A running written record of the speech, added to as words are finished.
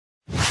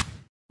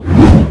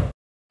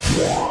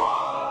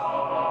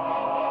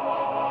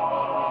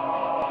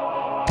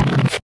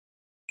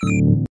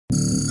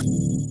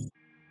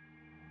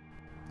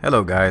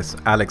Hello guys,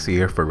 Alex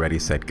here for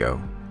Ready.Set.GO,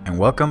 and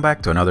welcome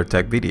back to another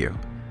tech video.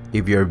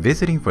 If you're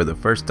visiting for the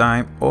first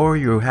time or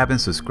you haven't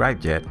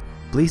subscribed yet,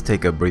 please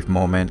take a brief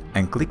moment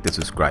and click the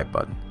subscribe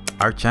button.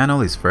 Our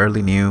channel is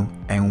fairly new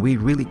and we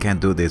really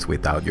can't do this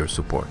without your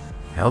support.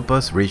 Help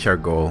us reach our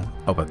goal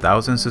of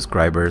 1,000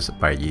 subscribers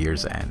by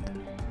year's end.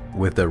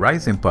 With the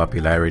rising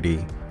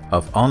popularity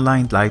of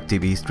online live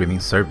TV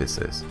streaming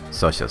services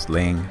such as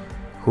Sling,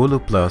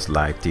 Hulu Plus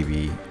Live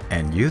TV,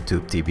 and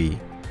YouTube TV,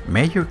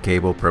 major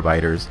cable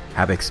providers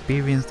have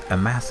experienced a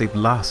massive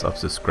loss of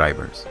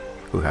subscribers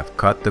who have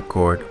cut the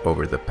cord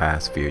over the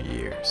past few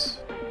years.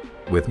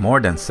 With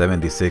more than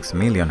 76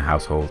 million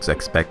households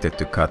expected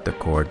to cut the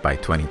cord by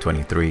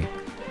 2023,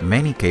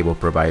 many cable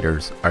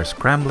providers are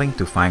scrambling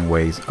to find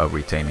ways of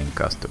retaining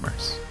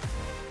customers.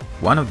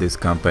 One of these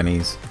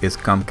companies is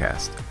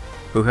COMCAST,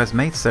 who has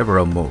made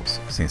several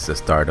moves since the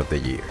start of the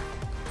year.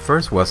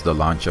 First was the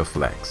launch of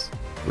Flex,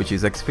 which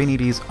is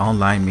Xfinity's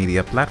online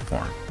media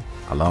platform,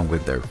 along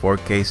with their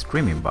 4K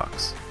streaming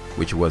box,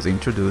 which was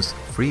introduced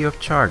free of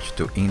charge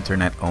to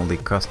internet-only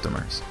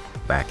customers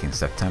back in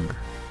September.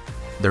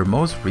 Their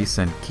most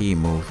recent key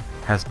move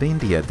has been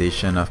the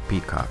addition of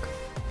Peacock,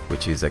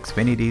 which is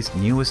Xfinity's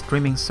newest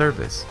streaming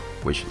service,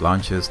 which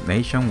launches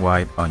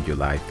nationwide on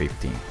July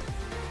 15th.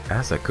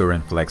 As a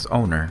current Flex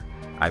owner,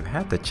 I've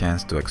had the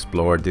chance to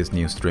explore this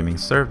new streaming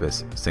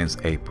service since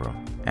April,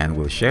 and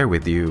will share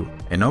with you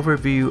an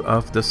overview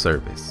of the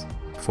service.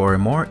 For a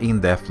more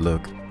in-depth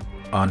look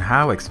on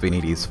how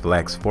Xfinity's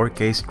Flex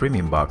 4K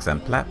streaming box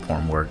and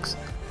platform works,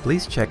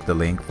 please check the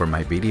link for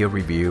my video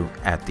review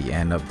at the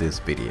end of this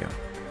video.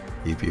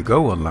 If you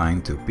go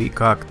online to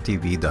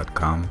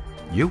peacocktv.com,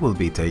 you will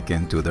be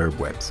taken to their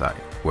website,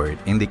 where it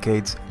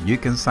indicates you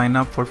can sign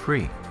up for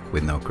free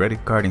with no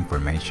credit card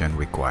information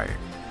required.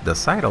 The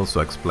site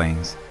also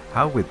explains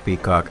how with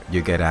Peacock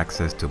you get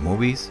access to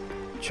movies,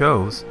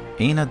 shows,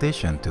 in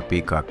addition to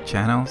Peacock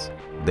channels,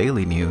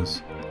 daily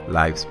news,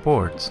 live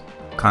sports,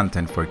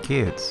 content for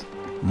kids,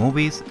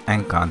 movies,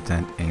 and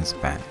content in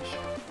Spanish.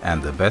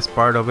 And the best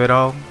part of it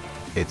all,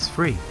 it's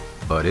free.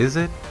 But is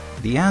it?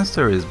 The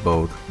answer is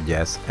both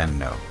yes and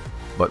no,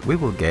 but we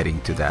will get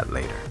into that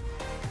later.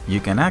 You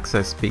can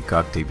access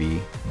Peacock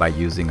TV by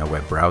using a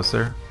web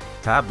browser,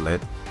 tablet,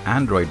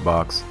 Android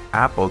box,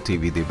 Apple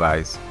TV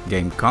device,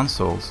 game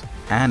consoles,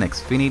 and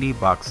Xfinity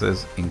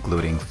boxes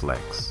including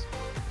Flex.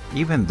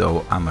 Even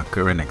though I'm a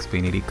current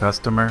Xfinity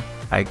customer,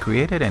 I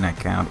created an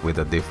account with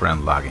a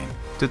different login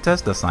to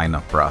test the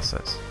sign-up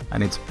process,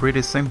 and it's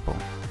pretty simple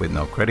with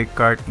no credit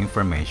card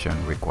information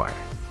required.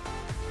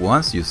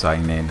 Once you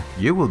sign in,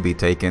 you will be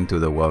taken to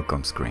the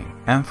welcome screen,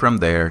 and from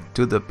there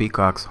to the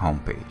Peacock's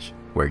homepage,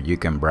 where you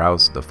can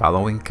browse the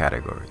following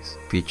categories: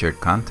 featured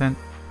content,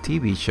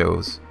 TV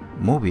shows,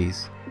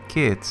 movies,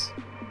 kids,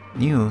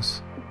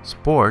 news,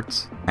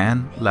 sports,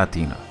 and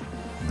Latino.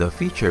 The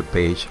featured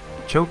page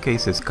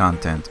showcases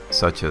content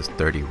such as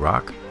 30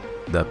 Rock,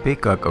 the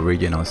Peacock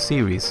original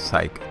series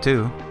Psych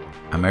 2,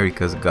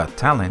 America's Got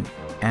Talent,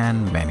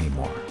 and many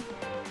more.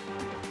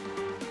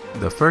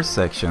 The first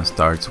section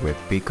starts with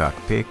Peacock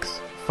Picks,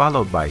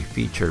 followed by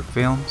featured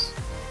films,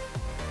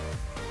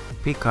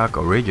 Peacock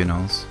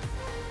Originals,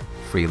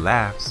 Free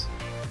Laughs,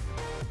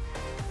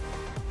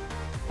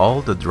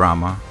 all the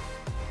drama,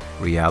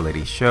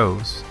 reality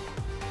shows,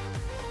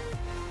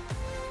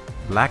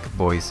 Black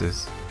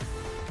Voices,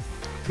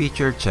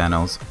 featured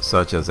channels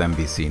such as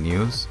NBC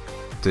News,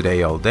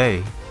 Today All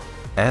Day,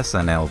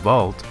 SNL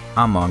Vault,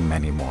 among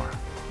many more.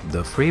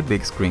 The free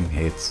big screen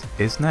hits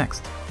is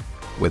next,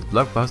 with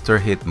blockbuster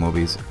hit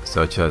movies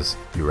such as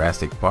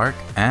Jurassic Park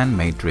and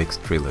Matrix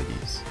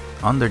trilogies.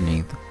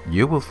 Underneath,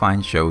 you will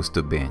find shows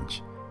to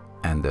binge,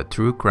 and the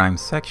true crime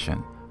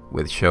section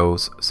with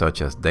shows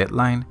such as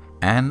Deadline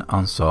and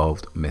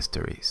Unsolved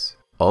Mysteries.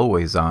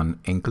 Always On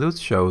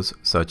includes shows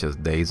such as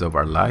Days of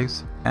Our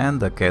Lives and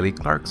The Kelly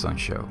Clarkson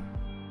Show.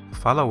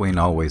 Following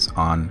Always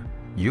On,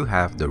 you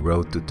have the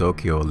Road to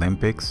Tokyo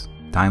Olympics,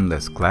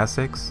 Timeless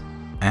Classics,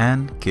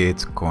 and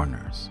Kids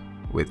Corners,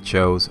 with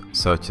shows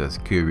such as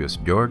Curious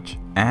George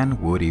and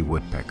Woody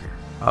Woodpecker.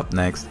 Up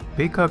next,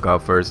 Peacock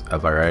offers a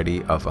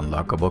variety of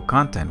unlockable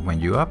content when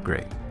you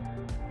upgrade,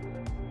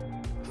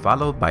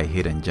 followed by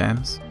Hidden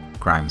Gems,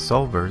 Crime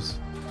Solvers,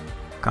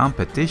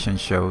 competition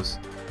shows,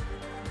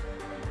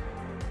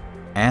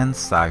 and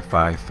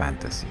sci-fi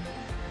fantasy.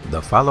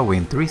 The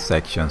following three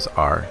sections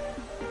are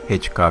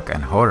Hitchcock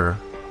and Horror,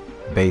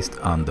 based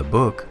on the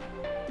book,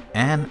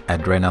 and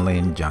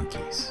Adrenaline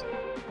Junkies.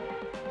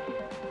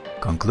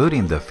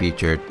 Concluding the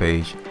featured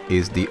page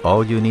is the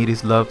All You Need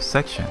Is Love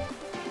section.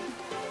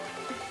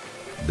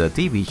 The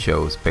TV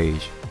shows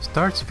page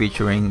starts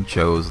featuring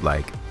shows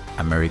like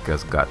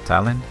America's Got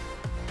Talent,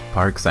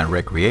 Parks and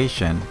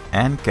Recreation,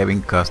 and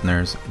Kevin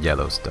Costner's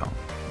Yellowstone.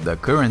 The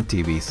current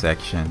TV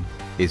section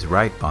is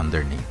right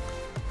underneath,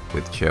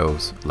 with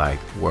shows like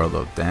World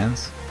of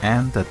Dance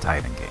and The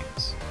Titan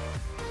Games.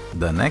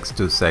 The next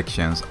two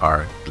sections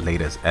are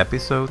latest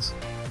episodes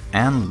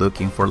and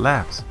Looking for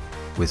Laughs,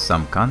 with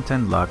some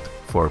content locked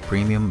for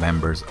premium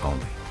members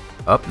only.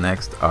 Up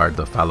next are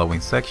the following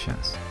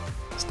sections: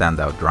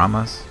 standout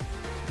dramas,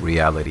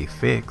 reality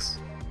fix,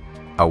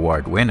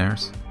 award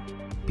winners,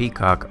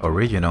 Peacock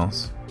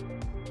originals,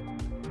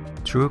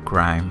 true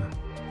crime,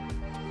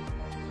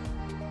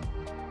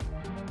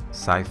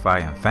 sci-fi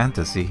and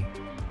fantasy,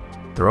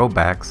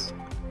 throwbacks,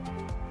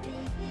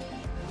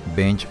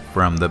 binge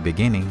from the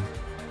beginning,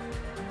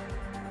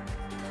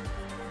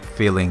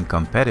 feeling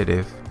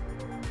competitive,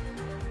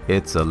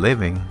 it's a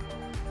living,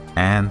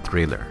 and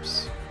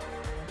thrillers.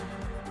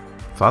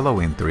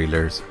 Following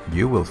thrillers,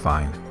 you will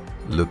find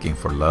Looking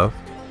for Love,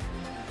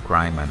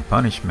 Crime and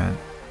Punishment,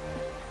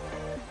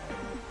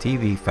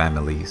 TV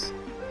Families,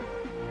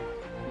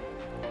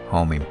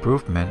 Home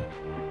Improvement,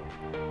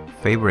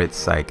 Favorite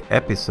Psych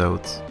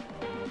Episodes,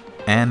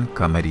 and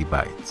Comedy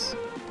Bites.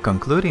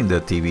 Concluding the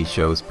TV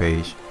shows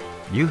page,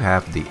 you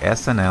have the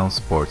SNL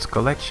Sports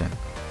Collection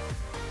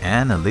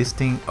and a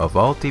listing of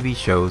all TV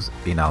shows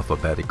in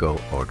alphabetical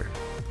order.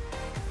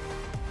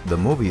 The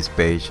Movies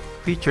page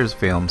features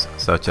films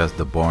such as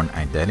The Bourne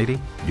Identity,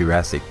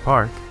 Jurassic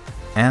Park,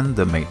 and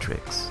The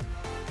Matrix.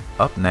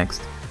 Up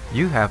next,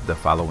 you have the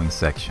following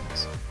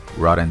sections: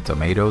 Rotten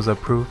Tomatoes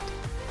approved,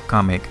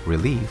 Comic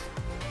Relief,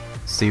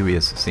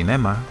 Serious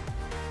Cinema,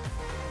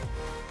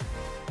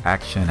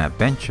 Action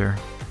Adventure,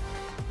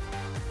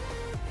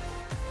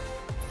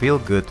 Feel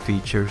Good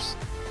Features,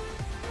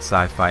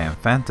 Sci-Fi and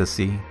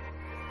Fantasy,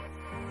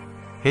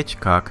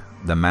 Hitchcock,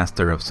 the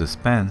Master of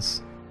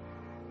Suspense,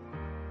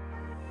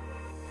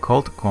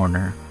 Cult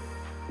Corner,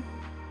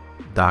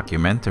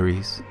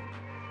 Documentaries,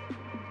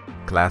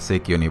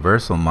 Classic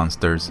Universal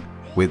Monsters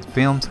with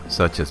films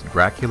such as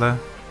Dracula,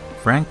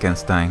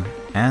 Frankenstein,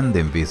 and The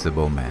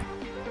Invisible Man.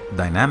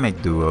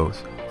 Dynamic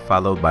Duos,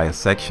 followed by a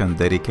section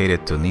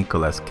dedicated to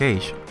Nicolas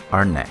Cage,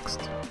 are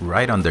next.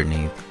 Right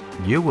underneath,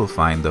 you will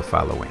find the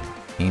following: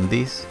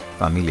 Indies,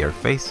 Familiar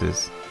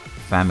Faces,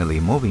 Family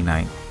Movie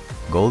Night,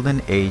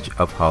 Golden Age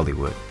of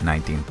Hollywood,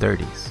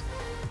 1930s,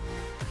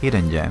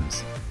 Hidden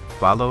Gems,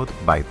 followed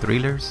by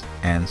thrillers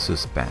and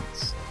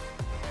suspense.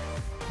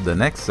 The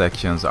next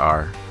sections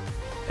are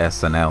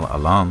SNL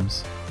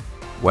alums,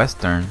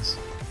 westerns,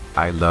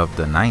 I Love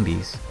the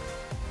 90s,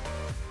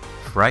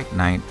 Fright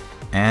Night,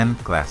 and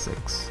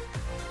classics.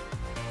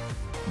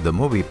 The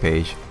movie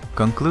page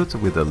concludes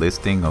with a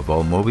listing of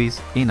all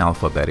movies in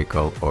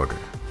alphabetical order.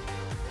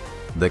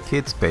 The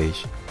kids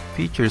page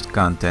features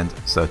content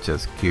such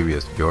as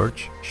Curious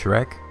George,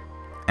 Shrek,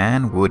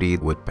 and Woody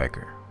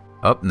Woodpecker.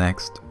 Up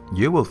next,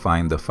 you will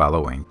find the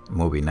following: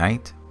 Movie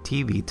Night,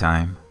 TV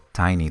Time,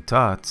 Tiny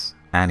Tots,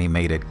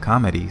 Animated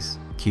Comedies,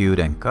 Cute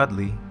and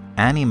Cuddly,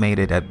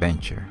 Animated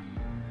Adventure,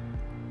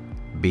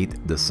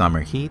 Beat the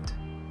Summer Heat,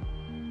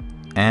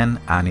 and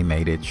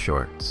Animated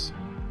Shorts.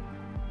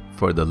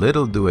 For the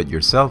little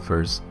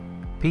do-it-yourselfers,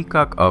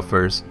 Peacock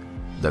offers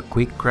the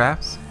Quick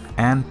Crafts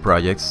and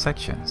Projects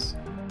sections.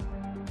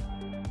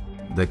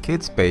 The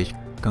kids page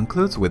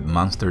concludes with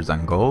Monsters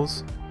and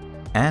Goals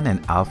and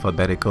an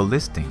alphabetical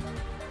listing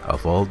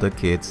of all the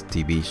kids'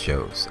 TV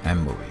shows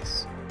and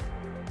movies.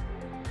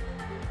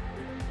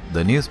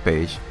 The news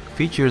page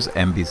features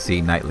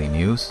NBC Nightly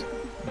News,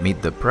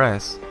 Meet the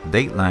Press,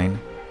 Dateline,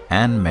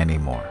 and many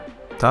more.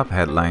 Top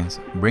Headlines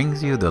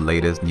brings you the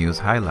latest news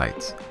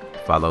highlights,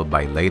 followed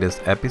by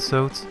latest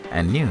episodes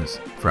and news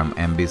from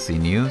NBC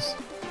News,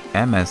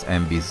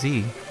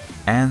 MSNBC,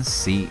 and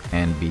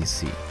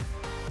CNBC.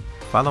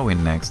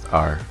 Following next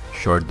are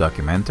short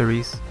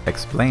documentaries,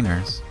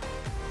 explainers,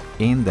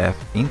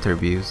 in-depth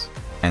interviews,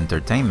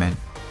 entertainment,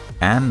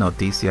 and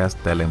Noticias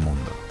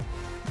Telemundo,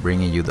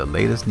 bringing you the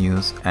latest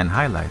news and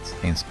highlights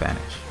in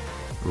Spanish.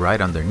 Right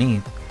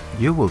underneath,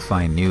 you will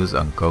find news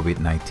on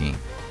COVID-19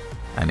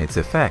 and its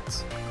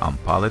effects on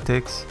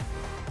politics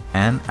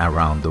and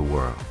around the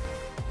world.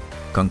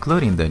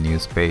 Concluding the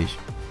news page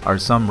are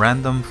some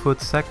random food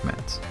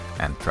segments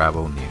and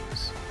travel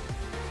news.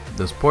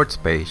 The sports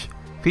page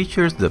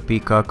features the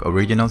Peacock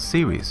original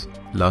series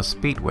Lost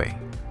Speedway,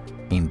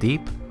 In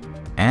Deep,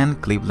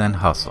 and Cleveland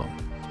Hustle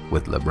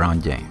with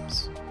LeBron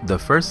James. The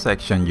first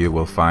section you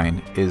will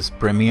find is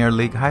Premier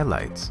League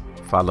highlights,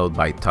 followed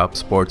by top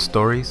sports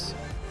stories,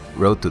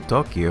 Road to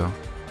Tokyo,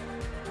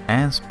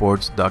 and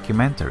sports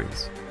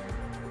documentaries.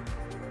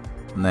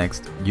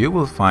 Next, you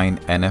will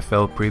find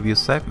NFL preview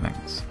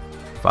segments,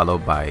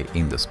 followed by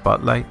In the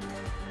Spotlight,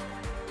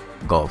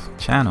 Golf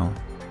Channel,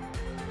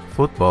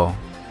 Football,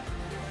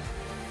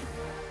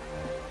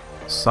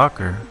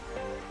 Soccer,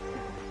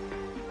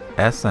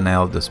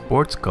 SNL The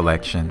Sports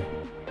Collection,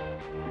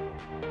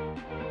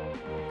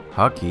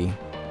 Hockey,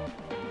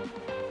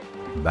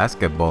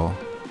 Basketball,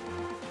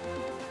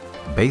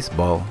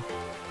 Baseball,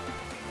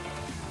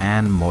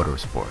 and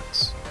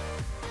Motorsports.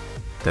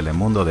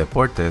 Telemundo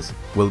Deportes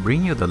will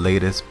bring you the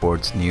latest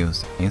sports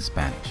news in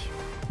Spanish.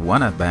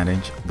 One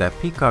advantage that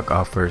Peacock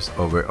offers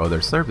over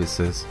other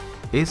services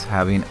is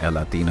having a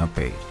Latino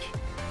page,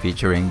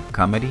 featuring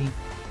comedy,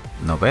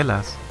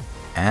 novelas,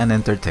 and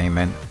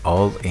entertainment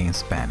all in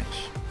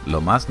Spanish. Lo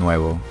Más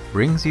Nuevo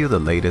brings you the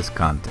latest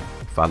content,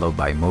 followed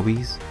by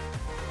movies,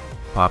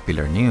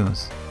 popular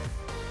news,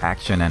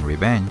 action and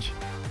revenge,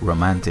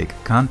 romantic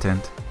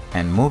content,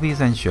 and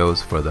movies and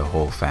shows for the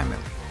whole family.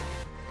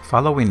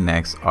 Following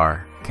next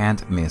are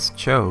Can't Miss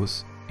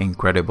Shows,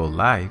 Incredible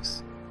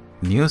Lives,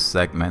 News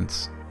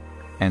Segments,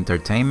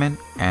 Entertainment,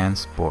 and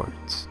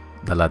Sports.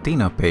 The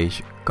Latino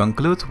page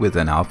concludes with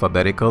an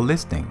alphabetical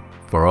listing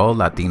for all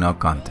Latino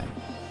content.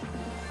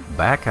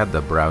 Back at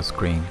the browse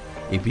screen,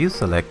 if you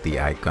select the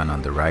icon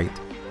on the right,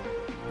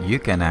 you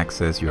can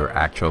access your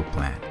actual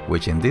plan,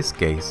 which in this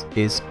case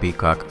is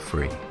Peacock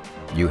Free.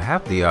 You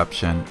have the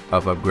option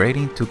of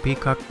upgrading to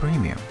Peacock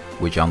Premium,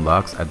 which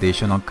unlocks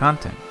additional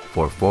content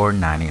for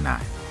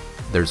 $4.99.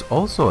 There's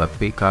also a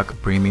Peacock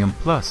Premium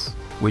Plus,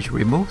 which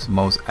removes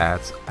most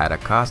ads at a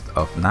cost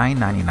of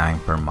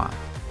 $9.99 per month.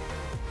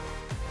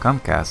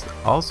 COMCAST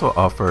also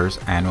offers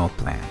annual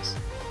plans,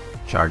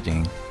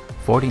 charging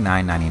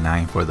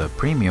 $49.99 for the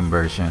premium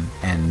version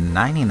and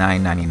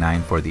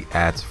 $99.99 for the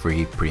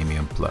ads-free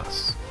Premium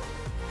Plus.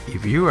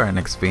 If you are an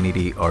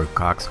Xfinity or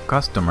Cox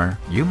customer,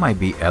 you might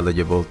be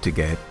eligible to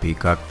get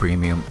Peacock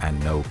Premium at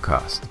no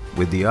cost,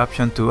 with the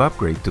option to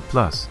upgrade to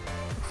Plus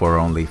for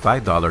only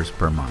 $5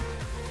 per month.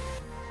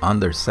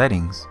 Under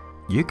Settings,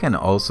 you can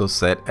also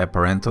set a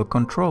parental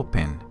control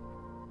pin,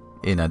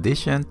 in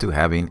addition to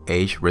having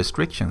age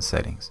restriction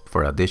settings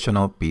for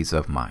additional peace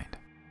of mind.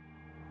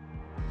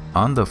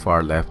 On the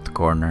far left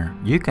corner,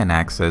 you can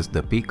access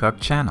the Peacock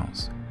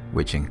channels,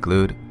 which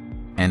include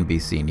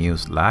NBC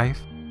News Live,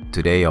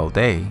 Today All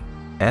Day,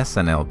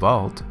 SNL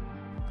Vault,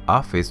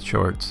 Office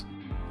Shorts,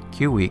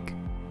 Q-Week,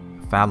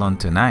 Fallon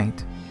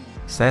Tonight,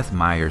 Seth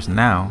Meyers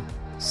Now,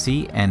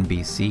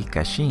 CNBC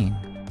Cashin,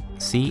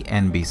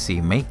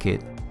 CNBC Make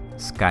It,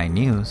 Sky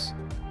News,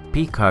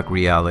 Peacock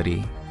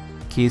Reality,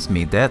 Kiss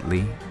Me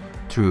Deadly,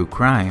 True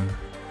Crime,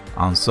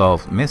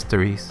 Unsolved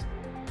Mysteries,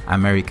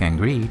 American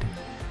Greed,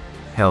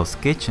 Hell's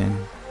Kitchen,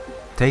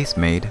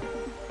 Tastemade,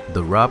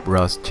 The Rob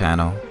Ross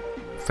Channel,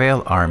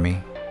 Fail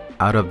Army,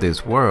 Out of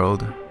This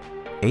World,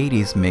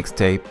 80s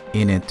Mixtape,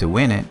 In It to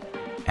Win It,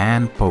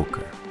 and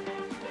Poker.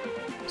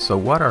 So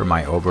what are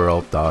my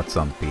overall thoughts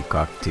on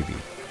Peacock TV?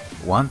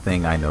 One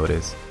thing I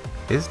noticed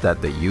is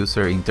that the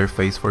user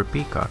interface for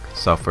Peacock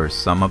suffers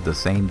some of the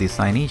same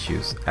design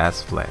issues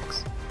as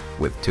Flex,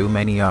 with too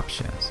many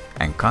options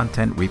and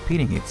content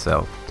repeating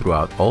itself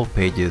throughout all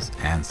pages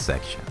and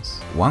sections.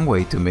 One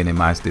way to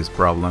minimize this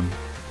problem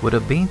would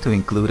have been to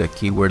include a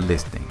keyword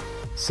listing,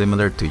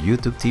 similar to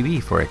YouTube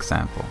TV for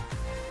example.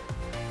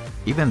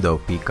 Even though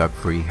Peacock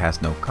Free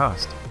has no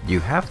cost, you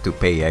have to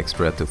pay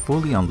extra to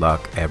fully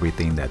unlock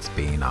everything that's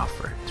being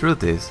offered. Through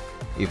this,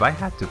 if I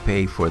had to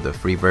pay for the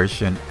free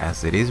version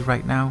as it is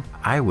right now,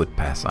 I would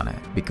pass on it.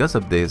 Because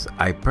of this,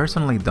 I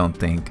personally don't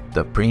think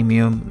the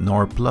premium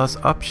nor plus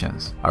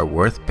options are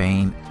worth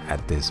paying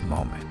at this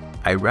moment.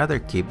 I'd rather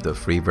keep the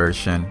free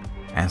version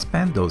and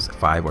spend those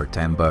 $5 or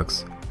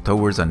 $10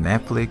 towards a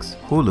Netflix,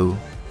 Hulu,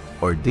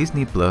 or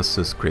Disney Plus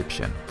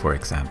subscription, for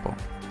example.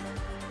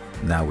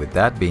 Now with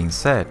that being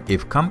said,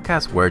 if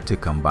COMCAST were to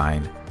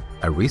combine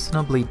a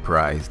reasonably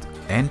priced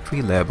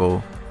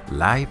entry-level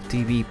live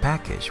TV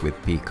package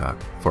with Peacock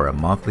for a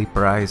monthly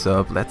price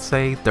of, let's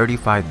say,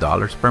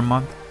 $35 per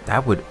month,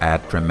 that would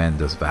add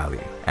tremendous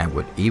value and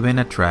would even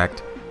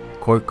attract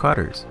cord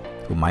cutters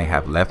who might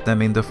have left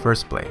them in the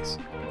first place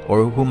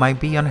or who might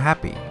be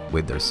unhappy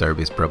with their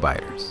service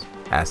providers.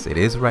 As it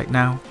is right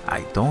now,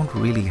 I don't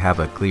really have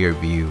a clear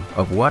view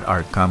of what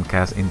are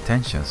COMCAST's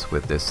intentions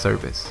with this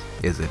service.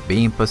 Is it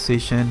being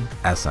positioned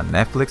as a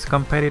Netflix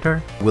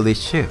competitor? Will it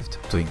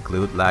shift to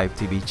include live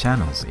TV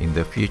channels in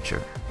the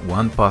future?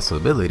 One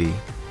possibility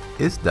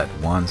is that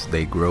once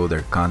they grow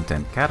their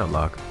content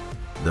catalog,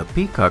 the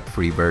Peacock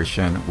free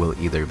version will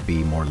either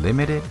be more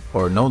limited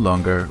or no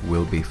longer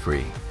will be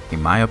free.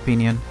 In my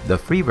opinion, the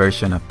free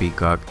version of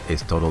Peacock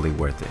is totally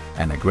worth it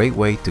and a great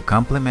way to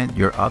complement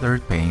your other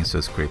paying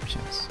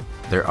subscriptions.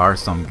 There are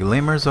some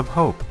glimmers of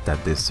hope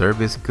that this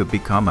service could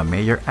become a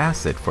major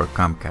asset for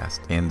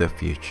COMCAST in the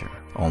future.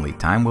 Only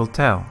time will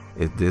tell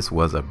if this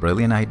was a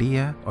brilliant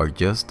idea or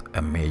just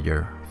a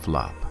major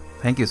flop.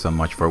 Thank you so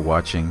much for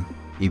watching.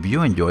 If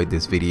you enjoyed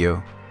this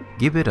video,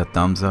 give it a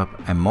thumbs up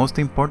and most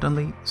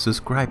importantly,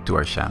 subscribe to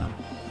our channel.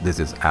 This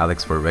is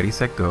Alex for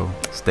Ready.Set.GO.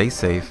 Stay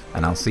safe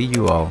and I'll see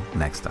you all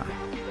next time.